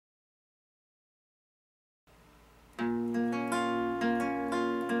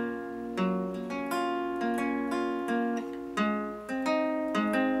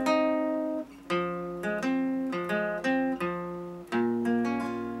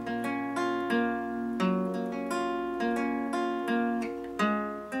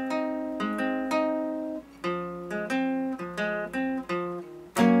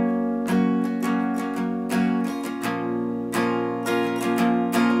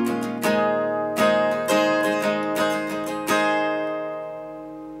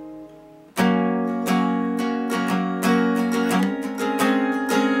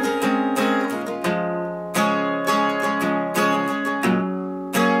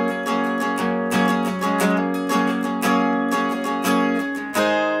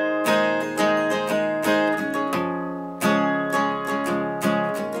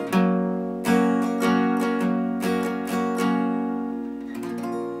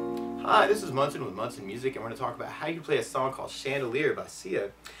Hi, this is Munson with Munson Music, and we're going to talk about how you play a song called Chandelier by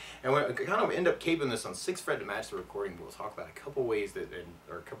Sia. And we're going to kind of end up caping this on 6th fret to match the recording, but we'll talk about a couple ways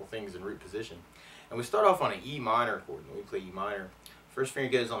or a couple things in root position. And we start off on an E minor chord. When we play E minor, first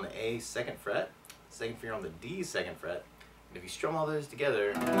finger goes on the A 2nd fret, second finger on the D 2nd fret, and if you strum all those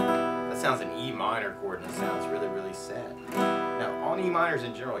together, that sounds an E minor chord, and it sounds really, really sad. Now, on E minors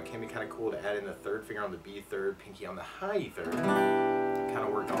in general, it can be kind of cool to add in the 3rd finger on the B 3rd, pinky on the high E 3rd. Kind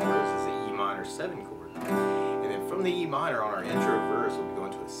of worked on those as the E minor 7 chord. And then from the E minor on our intro verse, we'll be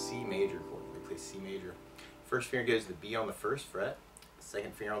going to a C major chord. We play C major. First finger goes to the B on the 1st fret,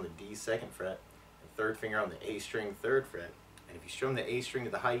 second finger on the D 2nd fret, and third finger on the A string 3rd fret. And if you strum the A string to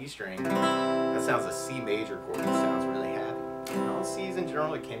the high E string, that sounds a C major chord. It sounds really happy. And on C's in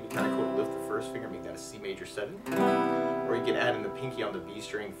general, it can be kind of cool to lift the first finger, make that a C major 7. Or you can add in the pinky on the B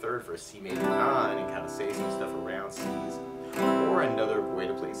string 3rd for a C major 9 and kind of say some stuff around C's. Or another way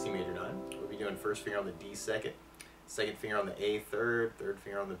to play C major 9, we'll be doing first finger on the D 2nd, second finger on the A 3rd, third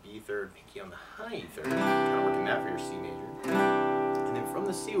finger on the B 3rd, pinky on the high E 3rd, kind of working that for your C major. And then from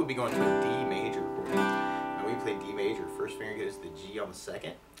the C, we'll be going to a D major chord. Now we play D major, first finger goes to the G on the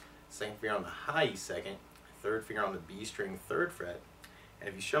 2nd, second finger on the high E 2nd, third finger on the B string 3rd fret. And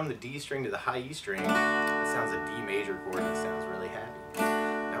if you strum the D string to the high E string, it sounds a D major chord and it sounds really happy.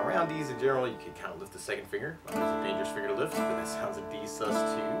 Now around D's in general, you can kind of lift the second finger. It's a dangerous finger to lift, but that sounds a D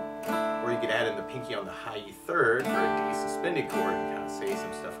sus2. Or you could add in the pinky on the high E 3rd for a D suspended chord and kind of say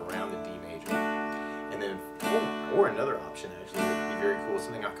some stuff around the D major. And then, or another option actually that would be very cool,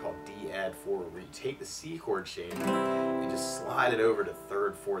 something I call D add 4, where you take the C chord shape and just slide it over to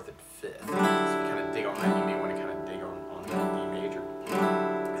 3rd, 4th, and 5th. So if you kind of dig on that, you may want to kind of dig on the D major.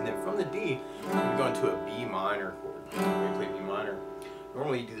 And then from the D, we go into a B minor chord. We play B minor.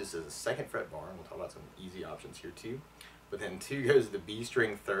 Normally you do this as a 2nd fret bar, and we'll talk about some easy options here too. But then 2 goes to the B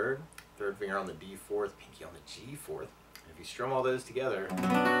string 3rd, third finger on the D 4th, pinky on the G 4th. And if you strum all those together,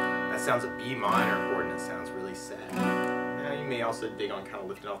 that sounds a B minor chord and it sounds really sad. Now you may also dig on kind of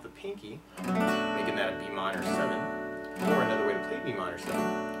lifting off the pinky, making that a B minor 7. Or another way to play B minor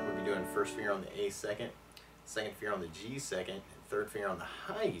 7, we'll be doing first finger on the A 2nd, second finger on the G 2nd, and third finger on the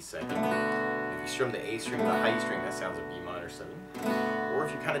high E 2nd. And if you strum the A string to the high E string, that sounds a B minor 7. Or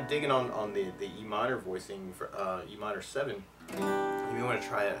if you're kind of digging on the E minor voicing for E minor 7, you may want to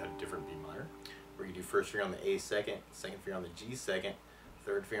try a different B minor, where you do first finger on the A 2nd, second finger on the G 2nd,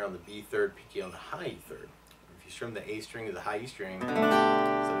 third finger on the B 3rd, pinky on the high E 3rd. If you strum the A string to the high E string,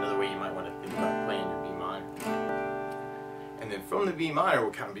 that's another way you might want to think about playing your B minor. And then from the B minor,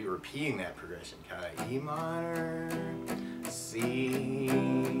 we'll kind of be repeating that progression, kind of E minor, C,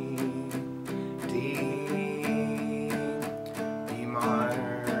 D,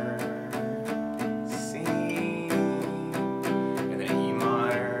 minor, C, and then an E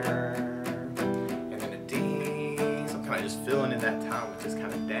minor, and then a D. So I'm kind of just filling in that time with just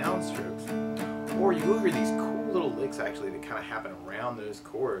kind of downstrokes. Or you will hear these cool little licks actually that kind of happen around those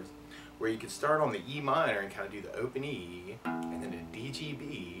chords, where you could start on the E minor and kind of do the open E, and then a D, G,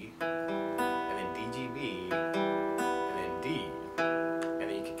 B, and then D, G, B, and then D. And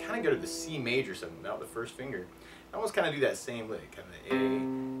then you can kind of go to the C major 7 without the first finger. I almost kind of do that same lick, kind of A,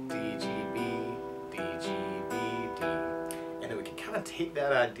 D, G, B, D, G, B, D. And then we can kind of take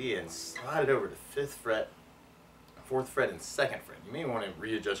that idea and slide it over to 5th fret, 4th fret, and 2nd fret. You may want to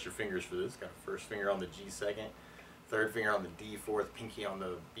readjust your fingers for this. Kind of first finger on the G 2nd, third finger on the D 4th, pinky on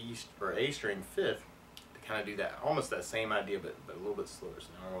the B or A string 5th, to kind of do that, almost that same idea, but a little bit slower. So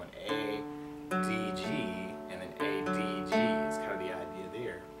now we're going A, D, G, and then A, D, G. It's kind of the idea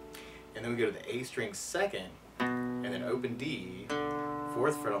there. And then we go to the A string 2nd, and then open D,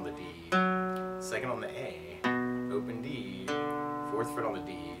 4th fret on the D, 2nd on the A, open D, 4th fret on the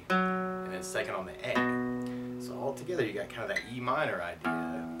D, and then 2nd on the A. So all together you got kind of that E minor idea,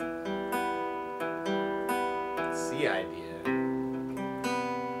 C idea, and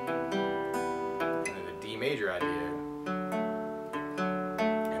then the D major idea,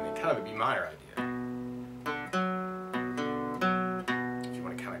 and then kind of a B minor idea. If you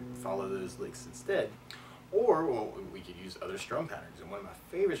want to kind of follow those licks instead. Or well, we could use other strum patterns, and one of my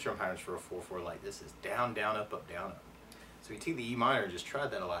favorite strum patterns for a 4/4 like this is down, down, up, up, down, up. So you take the E minor and just try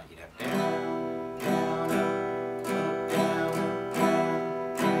that a lot. You'd have down, down, up, up, down,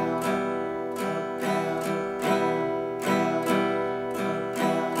 up, down, down, up, down,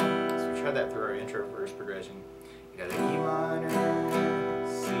 down. So we try that through our intro verse progression. You got an E minor,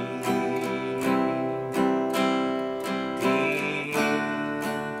 C, D,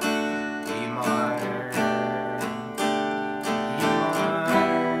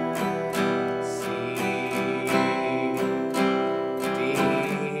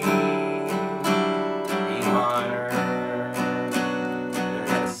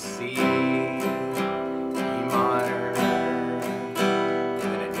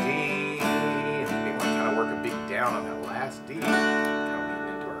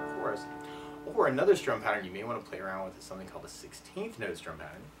 another strum pattern you may want to play around with is something called a 16th note strum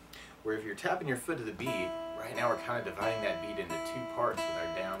pattern, where if you're tapping your foot to the beat, right now we're kind of dividing that beat into two parts with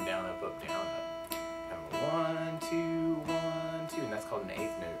our down, down, up, down, up. Kind of a 1, 2, 1, 2, and that's called an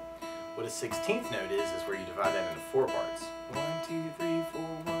 8th note. What a 16th note is where you divide that into 4 parts. 1, 2, 3, 4,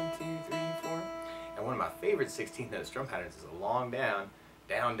 1, 2, 3, 4. And one of my favorite 16th note strum patterns is a long down,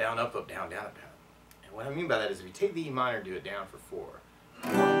 down, down, up, down, down, up, down. And what I mean by that is if you take the E minor and do it down for 4.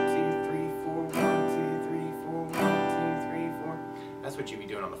 1, 2, 3, 4, 1, 2, 3, 4, 1, 2, 3, 4. That's what you'd be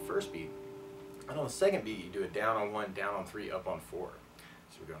doing on the first beat. And on the second beat, you do it down on 1, down on 3, up on 4.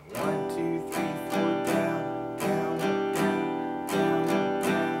 So we're going 1, 2, 3, 4, down, down, down, down, down,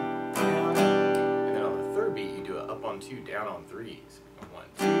 down. And then on the third beat, you do it up on 2, down on 3s. 1,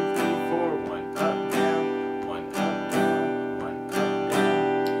 2, 3, 4, 1, up, down, 1, up, down, 1, up,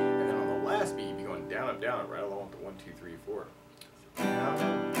 down. And then on the last beat, you'd be going down, right along with the 1, 2, 3, 4. So down,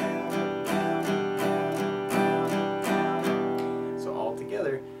 down, down, down, down, down. So all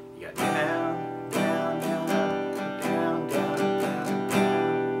together, you got down.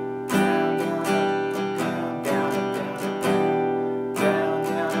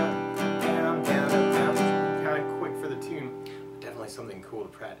 Something cool to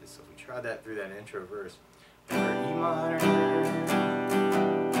practice. So if we try that through that intro verse, E minor, C,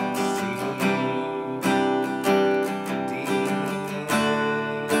 D,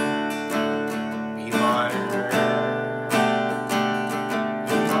 B minor, E minor,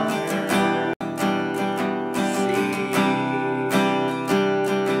 C,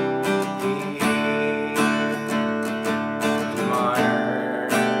 D, E minor,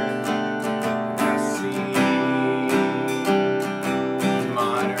 C.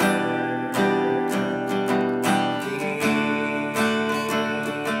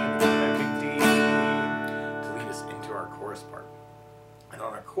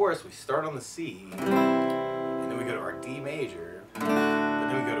 Chorus, we start on the C, and then we go to our D major, but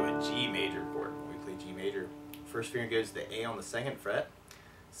then we go to a G major chord. When we play G major, first finger goes to the A on the 2nd fret,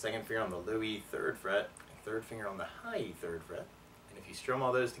 second finger on the low E 3rd fret, and third finger on the high E 3rd fret. And if you strum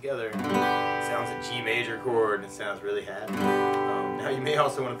all those together, it sounds a G major chord, and it sounds really happy. Now you may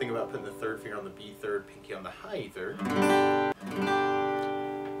also want to think about putting the third finger on the B 3rd, pinky on the high E 3rd.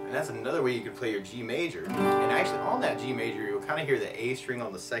 And that's another way you can play your G major. And actually on that G major, you'll kind of hear the A string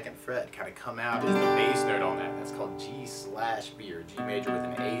on the 2nd fret kind of come out as the bass note on that. That's called G/B, or G major with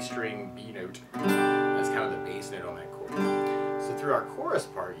an A string B note. That's kind of the bass note on that chord. So through our chorus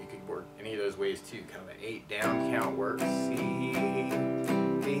part, you could work any of those ways too. Kind of an 8 down count work. C,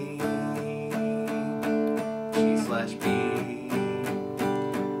 D, G/B,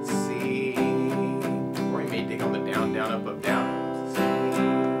 C. Or you may dig on the down, down, up, down.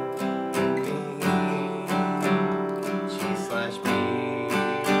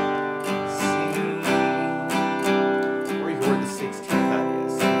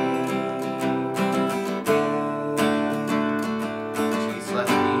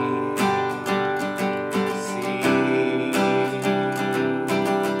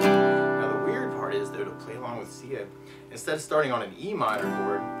 Instead of starting on an E minor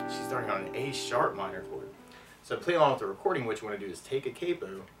chord, she's starting on an A sharp minor chord. So to play along with the recording, what you want to do is take a capo,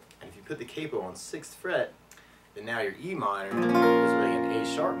 and if you put the capo on 6th fret, then now your E minor is really an A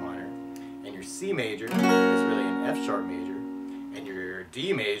sharp minor, and your C major is really an F sharp major, and your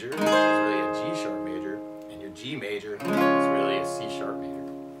D major is really a G sharp major, and your G major is really a C sharp major.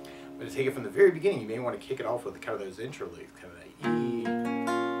 But to take it from the very beginning, you may want to kick it off with kind of those intro licks, kind of that E,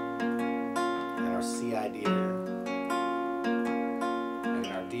 and our C idea.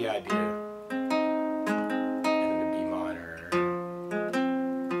 D idea, and then the B minor,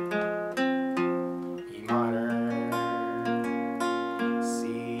 E minor, C,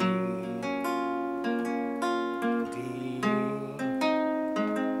 D, B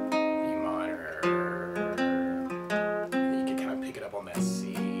minor, and then you can kind of pick it up on that C,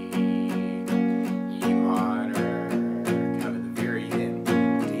 E minor, kind of at the very end.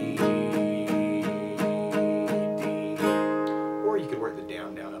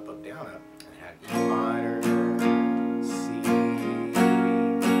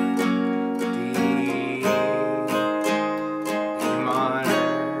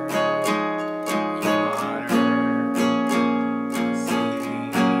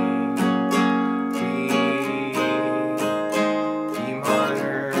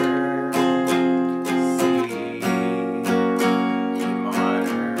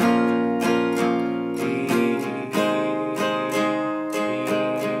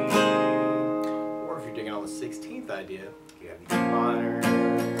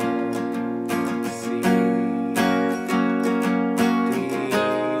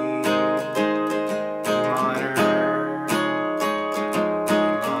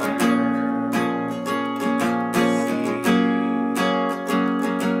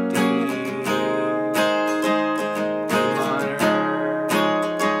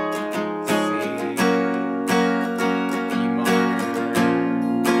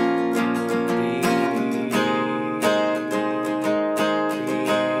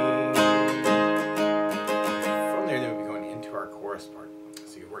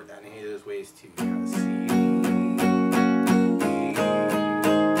 you can work that in any of those ways too. You got C,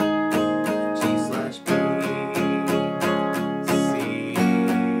 G slash B, C,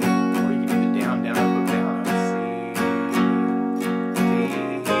 or you can do the down, down, up, up, down, up, C, D,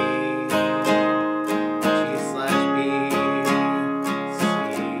 G slash B, C,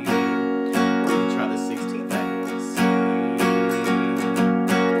 or you can try the 16th pattern, C,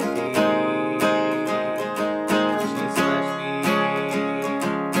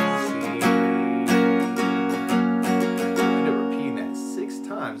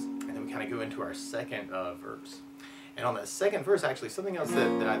 go into our second verse. And on that second verse, actually, something else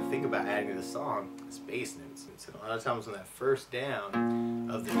that I think about adding to the song is bass notes. And so a lot of times on that first down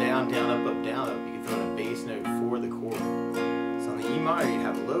of the down, down, up, up, down, up, you can throw in a bass note for the chord. So on the E minor, you'd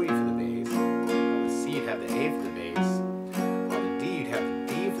have a low E for the bass. On the C, you'd have the A for the bass. On the D, you'd have the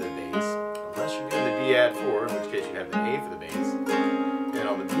D for the bass. Unless you're doing the D add 4, in which case you'd have the A for the bass. And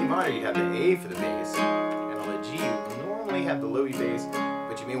on the B minor, you'd have the A for the bass. And on the G, you normally have the low E bass,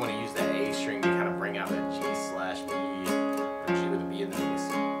 but you may want to use that A string to kind of bring out that G slash B, or G with a B in the bass.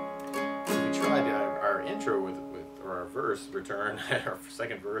 So we tried our intro or our verse return, our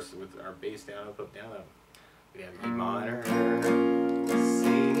second verse with our bass down, up, up, down, up. We have E minor,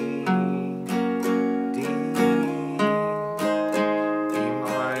 C, D, E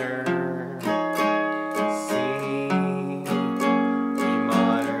minor, C, E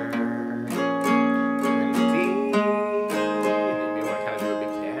minor, and D.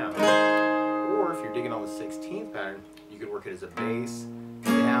 On the 16th pattern, you could work it as a bass,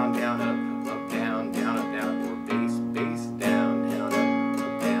 down, down, up, up, down, down, up, down, or bass, bass, down, down, up,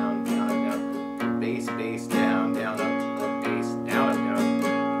 down, down, up, down, or bass, bass, down, down, up, bass, down, up, down.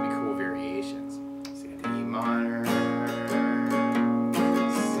 It'd be cool variations. So you got the E minor,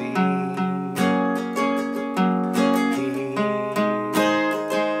 C, D,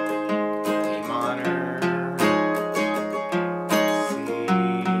 E minor,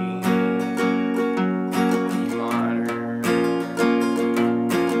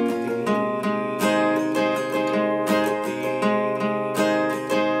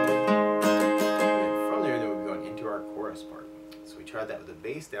 part. So we tried that with the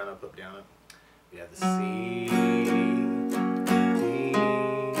bass down, up, up, down, up. We have the C, D,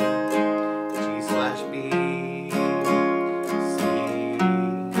 G slash B, C, C,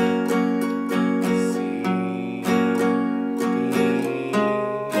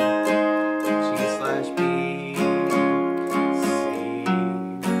 D, G slash B, C,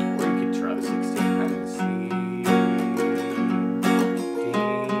 or you could try the 16th pattern, C, D,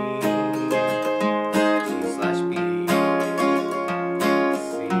 G slash B,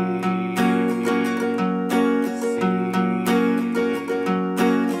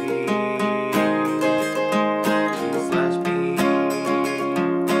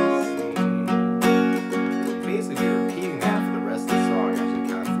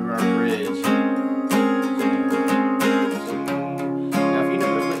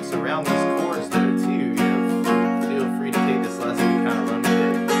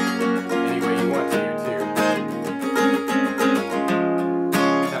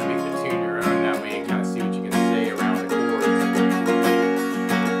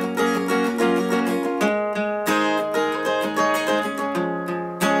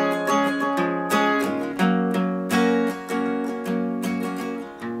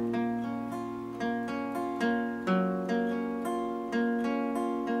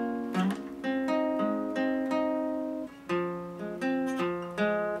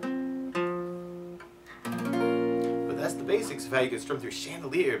 basics of how you can strum through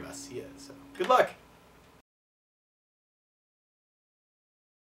Chandelier by Sia. So good luck.